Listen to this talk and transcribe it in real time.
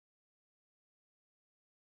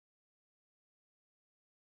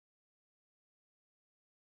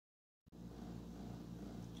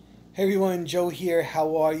Hey everyone, Joe here.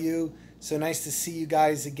 How are you? So nice to see you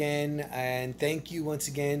guys again, and thank you once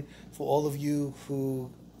again for all of you who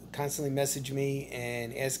constantly message me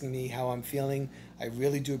and asking me how I'm feeling. I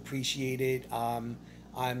really do appreciate it. I'm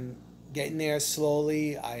getting there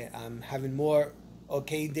slowly. I'm having more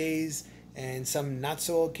okay days and some not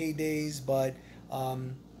so okay days, but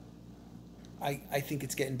um, I think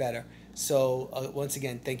it's getting better. So, once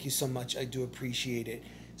again, thank you so much. I do appreciate it.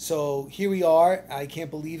 So, here we are. I can't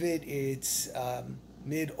believe it. It's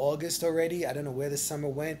mid August already. I don't know where the summer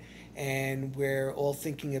went. And we're all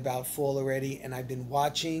thinking about fall already. And I've been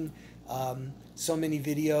watching so many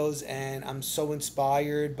videos, and I'm so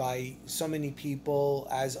inspired by so many people,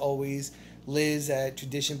 as always. Liz at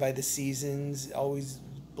Tradition by the Seasons always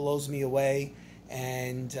blows me away.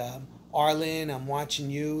 And Arlen, I'm watching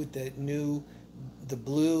you, the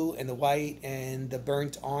blue and the white and the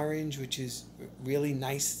burnt orange, which is really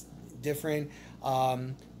nice, different.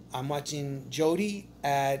 I'm watching Jody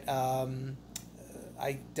at,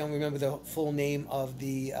 I don't remember the full name of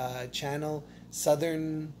the channel,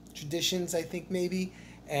 Southern Traditions, I think maybe.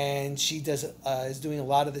 And she is doing a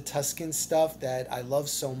lot of the Tuscan stuff that I love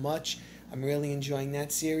so much. I'm really enjoying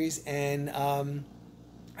that series. And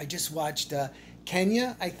I just watched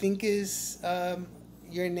Kenya, I think is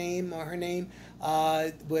your name or her name,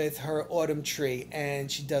 with her autumn tree,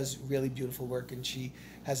 and she does really beautiful work, and she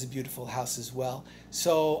has a beautiful house as well.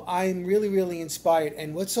 So I'm really, really inspired.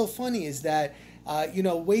 And what's so funny is that,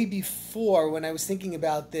 way before when I was thinking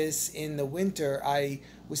about this in the winter, I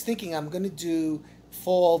was thinking I'm going to do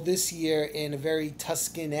fall this year in a very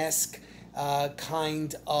Tuscan-esque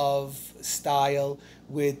kind of style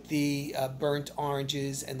with the burnt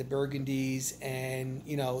oranges and the burgundies and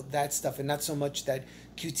that stuff, and not so much that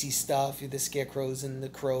cutesy stuff, the scarecrows and the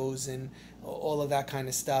crows and all of that kind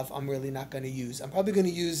of stuff. I'm really not going to use. I'm probably going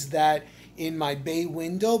to use that in my bay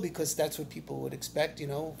window because that's what people would expect,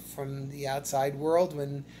 from the outside world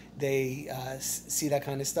when they see that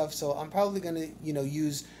kind of stuff. So I'm probably going to,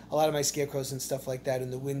 use a lot of my scarecrows and stuff like that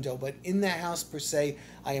in the window. But in the house per se,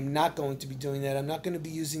 I am not going to be doing that. I'm not going to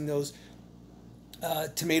be using those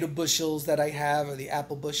tomato bushels that I have, or the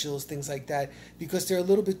apple bushels, things like that, because they're a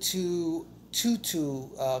little bit too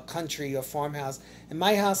country or farmhouse. And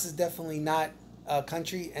my house is definitely not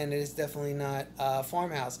country, and it is definitely not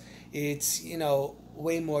farmhouse. It's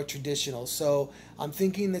way more traditional. So I'm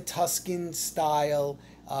thinking the Tuscan style,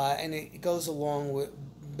 and it goes along with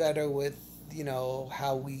better with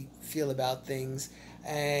how we feel about things.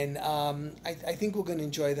 And I think we're going to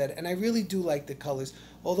enjoy that. And I really do like the colors.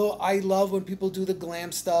 Although I love when people do the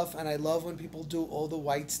glam stuff, and I love when people do all the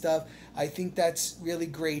white stuff. I think that's really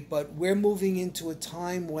great. But we're moving into a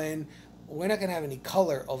time when we're not going to have any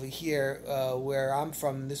color over here, where I'm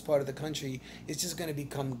from, this part of the country. It's just going to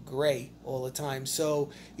become gray all the time.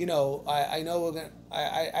 So, I know we're going to,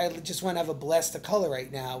 I just want to have a blast of color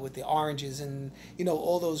right now with the oranges and,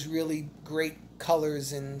 all those really great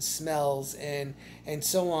colors and smells and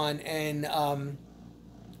so on. And,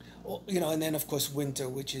 and then of course winter,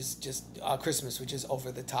 which is just Christmas, which is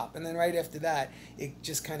over the top, and then right after that, it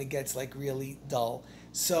just kind of gets like really dull.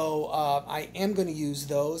 So I am going to use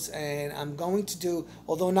those, and I'm going to do,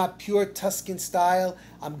 although not pure Tuscan style,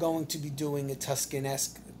 I'm going to be doing a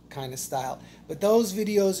Tuscan-esque kind of style. But those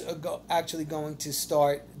videos are actually going to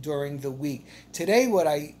start during the week. Today, what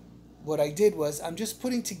I did was I'm just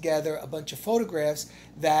putting together a bunch of photographs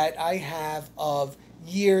that I have of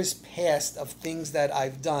years past of things that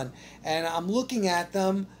I've done. And I'm looking at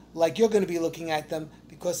them like you're going to be looking at them,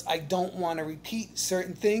 because I don't want to repeat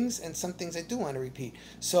certain things, and some things I do want to repeat.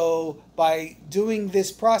 So by doing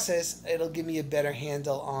this process, it'll give me a better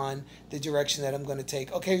handle on the direction that I'm going to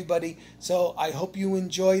take. Okay, everybody. So I hope you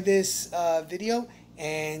enjoy this video,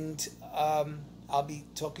 and I'll be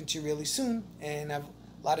talking to you really soon, and I have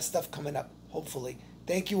a lot of stuff coming up, hopefully.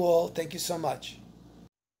 Thank you all. Thank you so much.